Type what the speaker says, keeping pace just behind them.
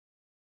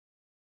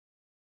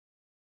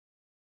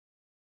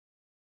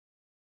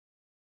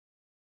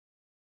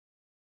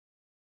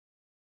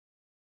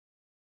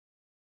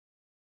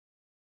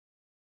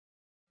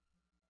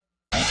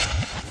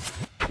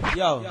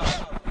Yo,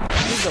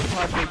 this is a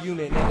partial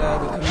unit, nigga,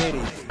 of the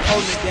committee.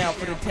 Holding it down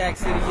for the Tax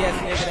City, yes,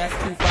 nigga, that's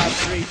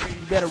 253.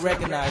 You better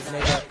recognize,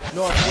 nigga.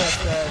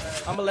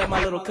 Northwest, I'ma let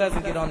my little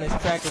cousin get on this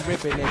track and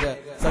rip it,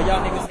 nigga. So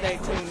y'all niggas stay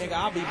tuned, nigga.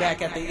 I'll be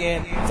back at the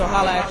end. So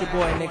holla at your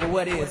boy, nigga.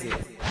 What is it?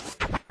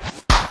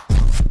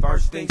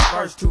 First things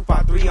first,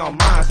 253 on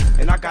mine,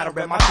 and I gotta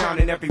rep my town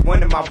in every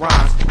one of my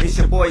rhymes. It's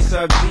your boy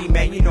Sub Z,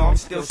 man, you know I'm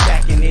still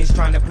stacking this,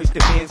 trying to push the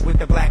bins with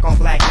the black on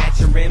black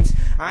matching rims.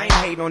 I ain't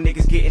hate on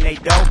niggas getting they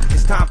dough.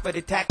 It's time for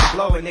the tack to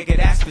blow, a nigga,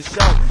 that's for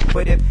sure.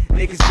 But if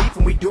niggas beef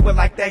and we do it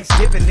like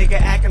Thanksgiving, nigga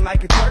acting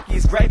like a turkey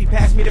is gravy,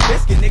 pass me the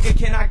biscuit, nigga.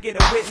 Can I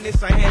get a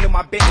witness? I handle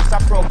my business. I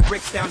throw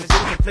bricks down the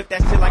street and flip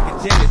that shit like a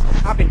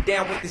gymnast. I've been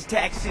down with this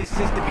tax shit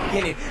since the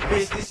beginning.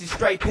 Bitch, this is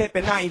straight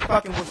pimpin', I ain't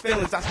fucking with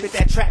feelings. I spit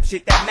that trap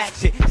shit, that Mac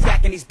shit,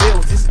 stacking these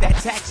bills. This is that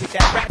tax shit,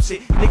 that rap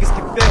shit, niggas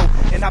can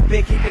feel. And I've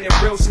been keeping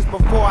it real since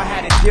before I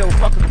had a deal.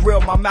 Fuck a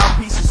grill, my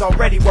mouthpiece is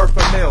already worth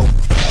a mill.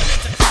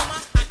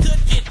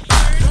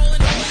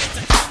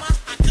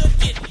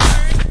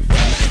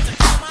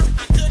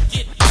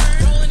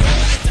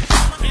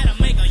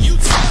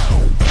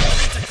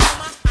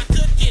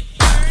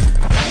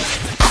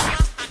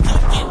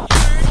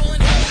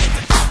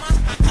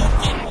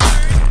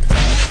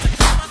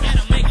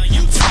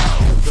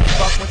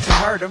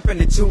 I'm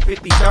finna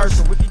 253rd,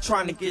 so if you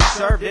trying to get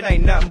served, it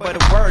ain't nothing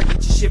but a word.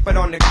 Get your shit put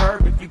on the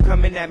curb if you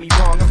coming at me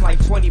wrong. I'm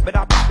like 20, but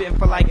I've been spitting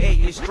for like 8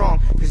 years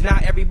strong. Cause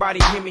not everybody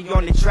hear me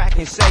on the track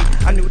and say,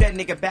 I knew that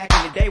nigga back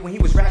in the day when he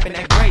was rapping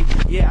that great.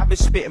 Yeah, I've been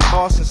spitting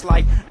balls since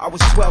like I was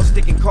 12,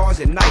 sticking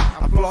cars at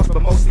night. I'm lost,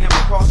 but mostly I'm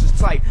a cautious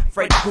type.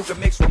 Freddy Krueger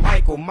mixed with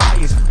Michael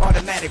Myers.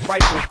 Automatic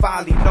rifle,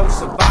 folly, no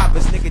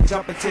survivors. Nigga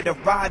jumping to the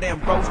rider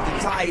and roast the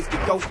tires. The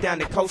ghost down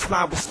the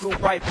coastline with school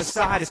right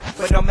beside us.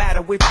 But no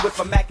matter which whip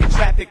I'm at in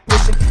traffic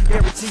pushing,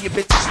 guarantee you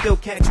bitches still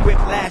catch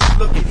whiplash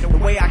looking. The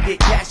way I get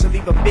cash, I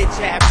leave a bitch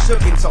half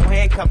shookin'. So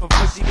handcuff her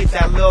before she get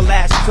that little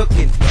ass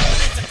cookin'.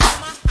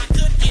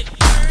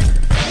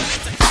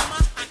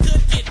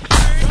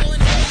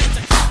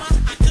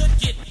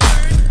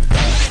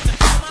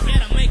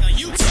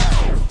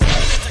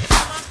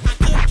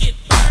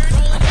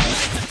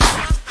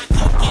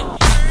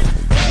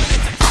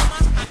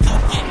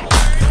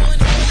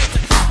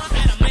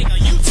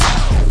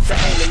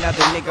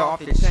 Another nigga off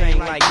the chain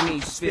like me,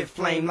 spit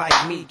flame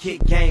like me,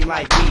 kick game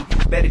like me.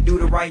 Better do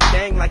the right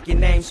thing like your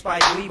name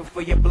Spike Lee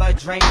before your blood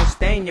drain and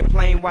stain your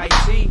plain white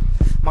tee.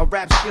 My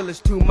rap skill is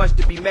too much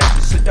to be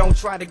measured, so don't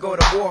try to go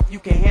to war if you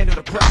can handle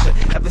the pressure.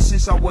 Ever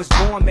since I was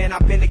born, man,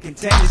 I've been a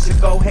contender, so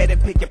go ahead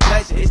and pick your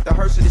pleasure. It's the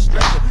hearse of the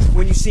stretcher.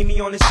 When you see me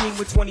on the scene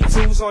with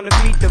 22s on the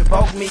beat,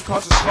 devote me,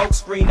 cause a smoke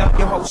screen up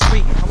your whole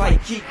street. I'm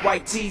like keep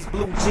white tees,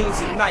 blue jeans,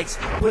 and Nikes.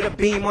 Put a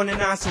beam on the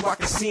 9 so I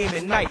can see him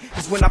at night.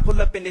 Cause when I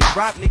pull up in this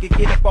drop, nigga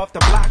get up off the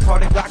block, call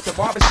the Glock the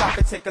barbershop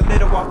and take a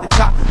little off the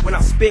top. When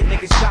I spit,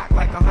 niggas shock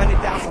like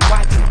 100,000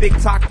 watts. And big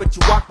talk, but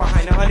you walk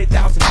behind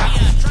 100,000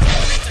 watts.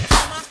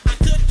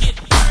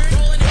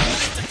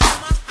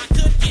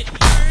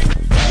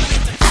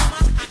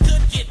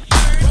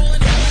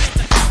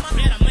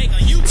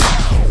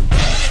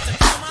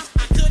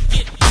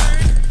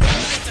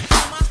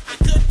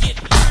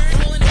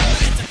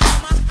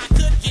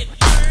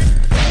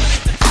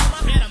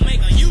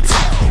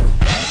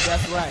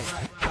 Right.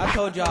 I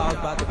told y'all I was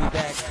about to be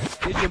back.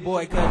 This your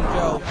boy Cousin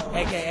Joe,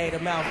 aka the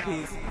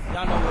Mouthpiece.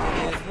 Y'all know what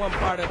it is. One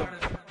part of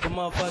the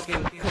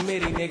motherfucking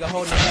committee, nigga,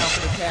 holding it down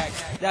for the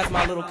tax. That's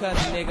my little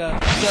cousin, nigga.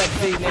 Sub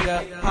Z,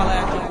 nigga. Holla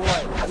at your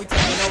boy. We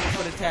taking over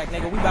for the tax,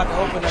 nigga. We about to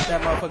open up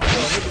that motherfucking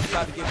door. Niggas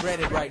about to get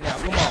breaded right now.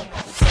 Come on.